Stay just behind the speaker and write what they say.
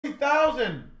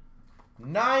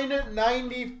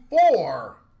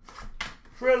994.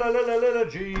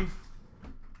 Trilogy.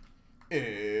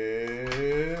 It's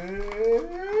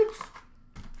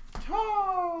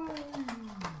time.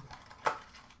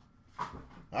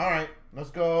 All right,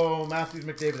 let's go Matthews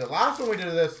McDavid. The last one we did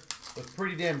of this was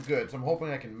pretty damn good, so I'm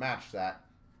hoping I can match that.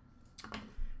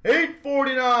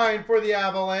 849 for the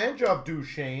Avalanche of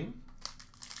Duchesne.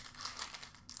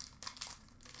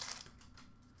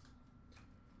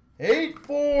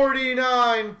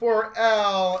 $8.49 for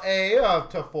LA of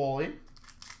Toffoli.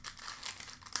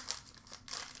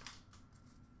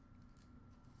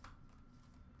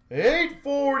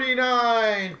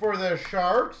 $8.49 for the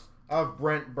Sharks of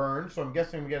Brent Burns. So I'm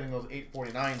guessing I'm getting those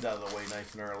 8.49s out of the way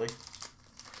nice and early.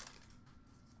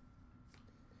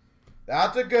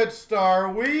 That's a good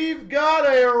star. We've got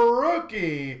a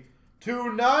rookie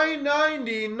to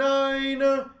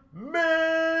 999,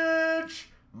 Mitch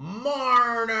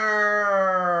Marner.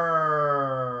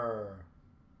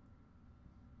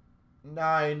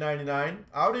 9.99.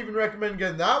 I would even recommend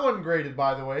getting that one graded,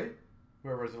 by the way.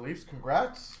 Whoever has the Leafs,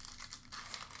 congrats.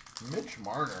 Mitch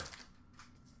Marner.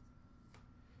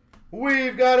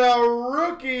 We've got a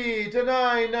rookie to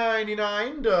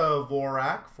 9.99,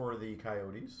 Dvorak for the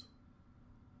Coyotes.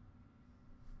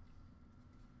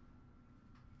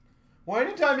 Well,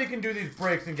 anytime you can do these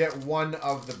breaks and get one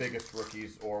of the biggest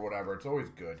rookies or whatever, it's always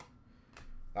good.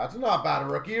 That's not bad, a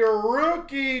rookie. A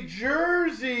rookie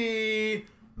jersey,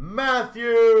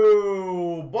 Matthew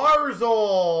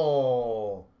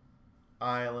Barzal.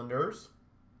 Islanders.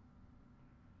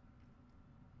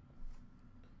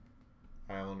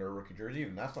 Islander rookie jersey,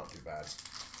 even that's not too bad.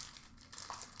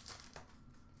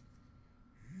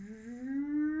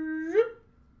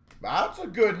 That's a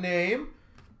good name.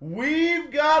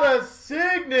 We've got a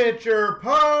signature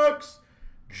pucks,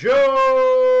 Joe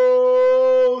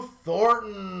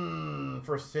Thornton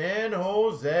for San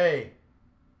Jose.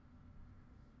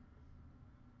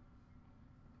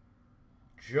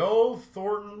 Joe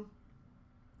Thornton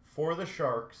for the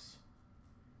Sharks.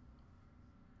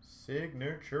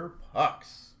 Signature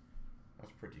pucks.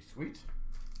 That's pretty sweet.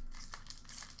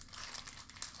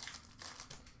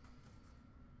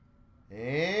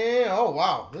 And, oh,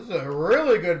 wow. This is a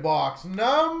really good box.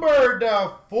 Numbered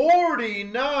to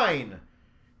 49.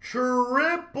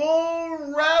 Triple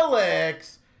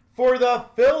relics for the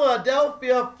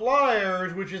Philadelphia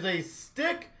Flyers, which is a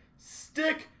stick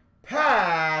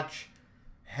patch.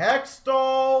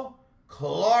 Hextall,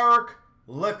 Clark,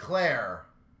 Leclerc.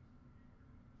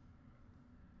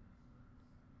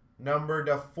 Numbered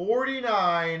to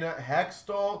 49.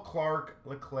 Hextall, Clark,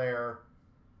 Leclerc.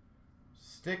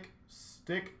 Stick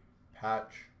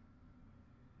patch.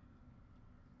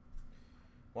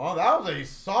 Well, that was a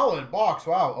solid box.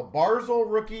 Wow. A Barzal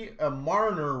rookie, a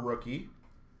Marner rookie,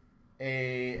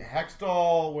 a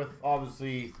Hextall with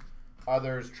obviously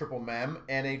others, triple mem,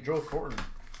 and a Joe Thornton.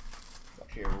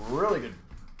 Actually, a really good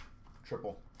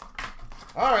triple.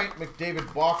 All right,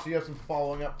 McDavid box. You have some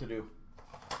following up to do.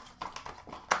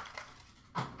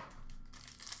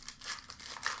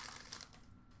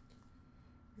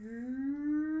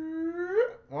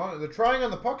 Well, they're trying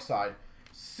on the puck side.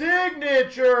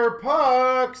 Signature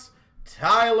pucks,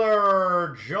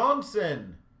 Tyler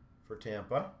Johnson for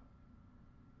Tampa.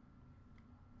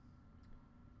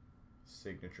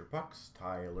 Signature pucks,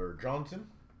 Tyler Johnson.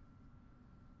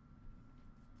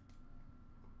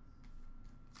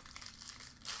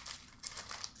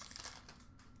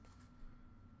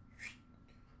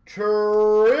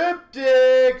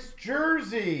 Triptychs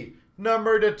jersey.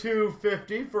 Number to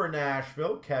 250 for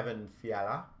Nashville, Kevin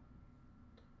Fiala.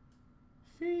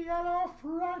 Fiala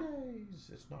Fridays.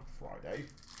 It's not Friday.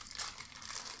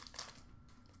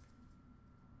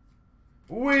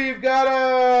 We've got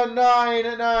a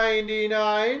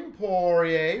 $9.99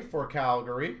 Poirier for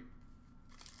Calgary.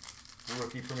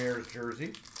 Rookie Premier's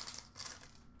jersey.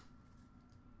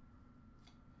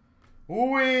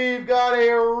 We've got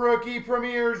a Rookie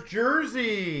Premier's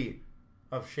jersey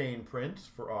of Shane Prince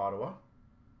for Ottawa.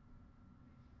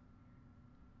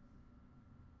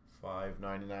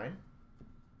 $5.99.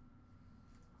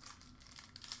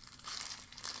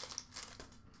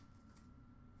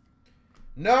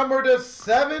 Number to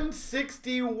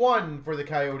 761 for the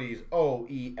Coyotes,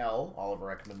 OEL,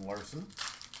 Oliver Ekman-Larsson.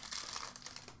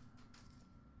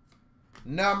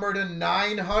 Number to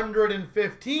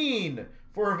 915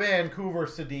 for Vancouver,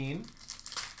 Sedin.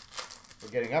 We're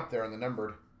getting up there on the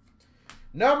numbered.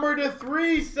 Number to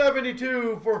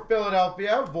 372 for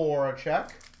Philadelphia,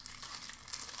 Voracek.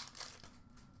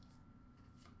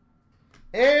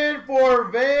 And for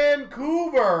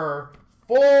Vancouver,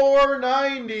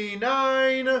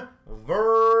 $4.99,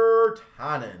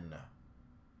 Vertanen.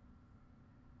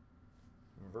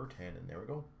 Vertanen, there we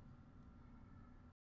go.